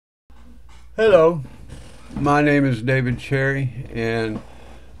Hello, my name is David Cherry, and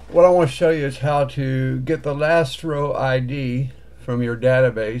what I want to show you is how to get the last row ID from your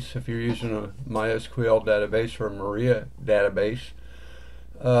database if you're using a MySQL database or a Maria database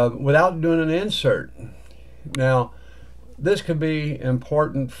without doing an insert. Now, this could be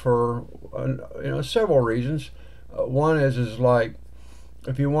important for several reasons. One is like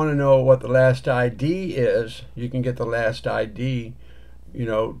if you want to know what the last ID is, you can get the last ID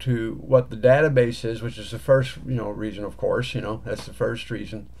to what the database is, which is the first, reason, of course, that's the first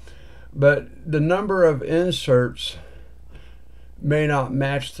reason. But the number of inserts may not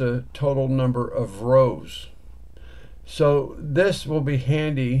match the total number of rows. So this will be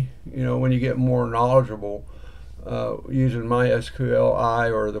handy, when you get more knowledgeable using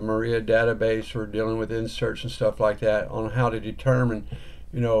MySQLi or the Maria database or dealing with inserts and stuff like that on how to determine,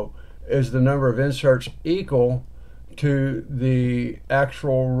 is the number of inserts equal to the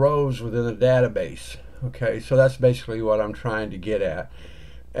actual rows within the database. Okay, so that's basically what I'm trying to get at.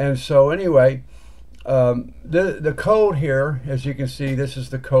 And so anyway, the code here, as you can see, this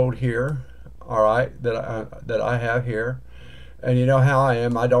is the code here, all right, that I have here. And you know how I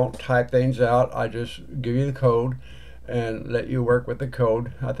am, I don't type things out, I just give you the code and let you work with the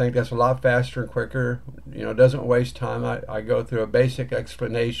code. I think that's a lot faster and quicker, doesn't waste time. I go through a basic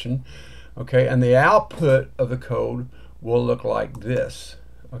explanation. Okay, and the output of the code will look like this.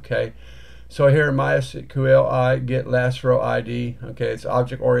 Okay, so here in MySQLi get last row ID. Okay, it's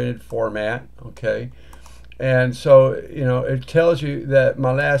object-oriented format. Okay, and so it tells you that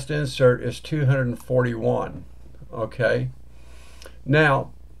my last insert is 241. Okay,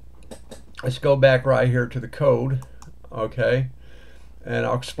 now let's go back right here to the code. Okay, and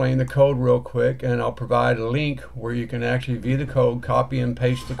I'll explain the code real quick, and I'll provide a link where you can actually view the code, copy and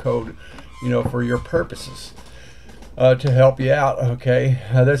paste the code, for your purposes, to help you out. Okay,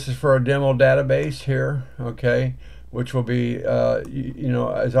 this is for a demo database here. Okay, which will be,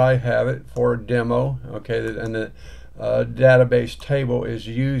 as I have it, for a demo. Okay, and the database table is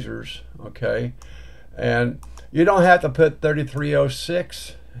users. Okay, and you don't have to put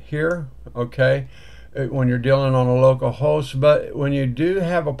 3306 here. Okay, when you're dealing on a local host, but when you do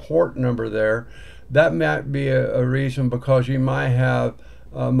have a port number there, that might be a reason, because you might have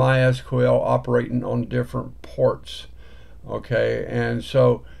MySQL operating on different ports. Okay, and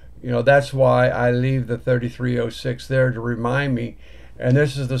so that's why I leave the 3306 there to remind me, and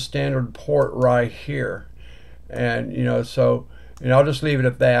this is the standard port right here. And so I'll just leave it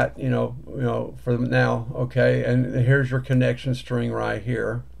at that, for now. Okay, and here's your connection string right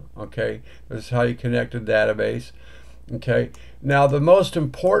here. Okay, this is how you connect a database. Okay, now the most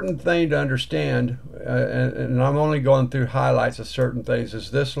important thing to understand, and I'm only going through highlights of certain things,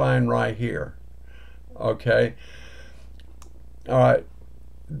 is this line right here. Okay, all right,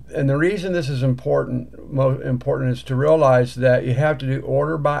 and the reason this is important, most important, is to realize that you have to do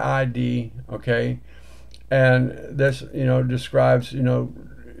order by ID. Okay, and this describes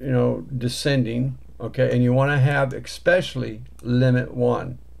descending. Okay, and you want to have especially limit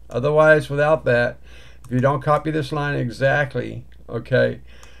 1. Otherwise, without that, if you don't copy this line exactly, okay,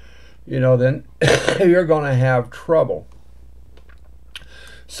 then you're going to have trouble.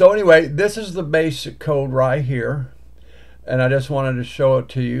 So anyway, this is the basic code right here, and I just wanted to show it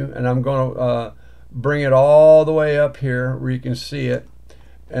to you. And I'm going to bring it all the way up here where you can see it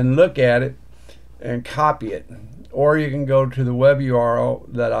and look at it and copy it. Or you can go to the web URL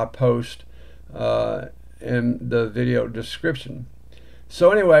that I post in the video description.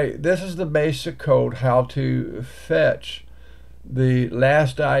 So anyway, this is the basic code, how to fetch the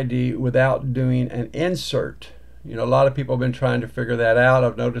last ID without doing an insert. A lot of people have been trying to figure that out.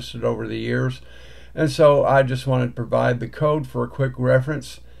 I've noticed it over the years. And so I just wanted to provide the code for a quick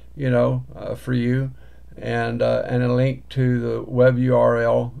reference, for you, and a link to the web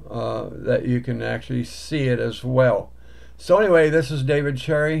URL that you can actually see it as well. So anyway, this is David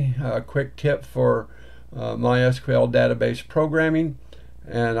Cherry, a quick tip for MySQL database programming.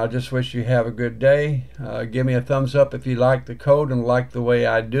 And I just wish you have a good day. Give me a thumbs up if you like the code and like the way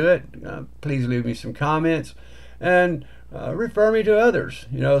I do it. Please leave me some comments and refer me to others.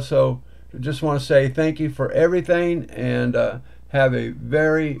 So just want to say thank you for everything, and have a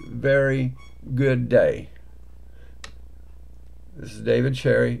very, very good day. This is David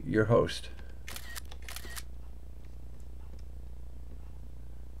Cherry, your host.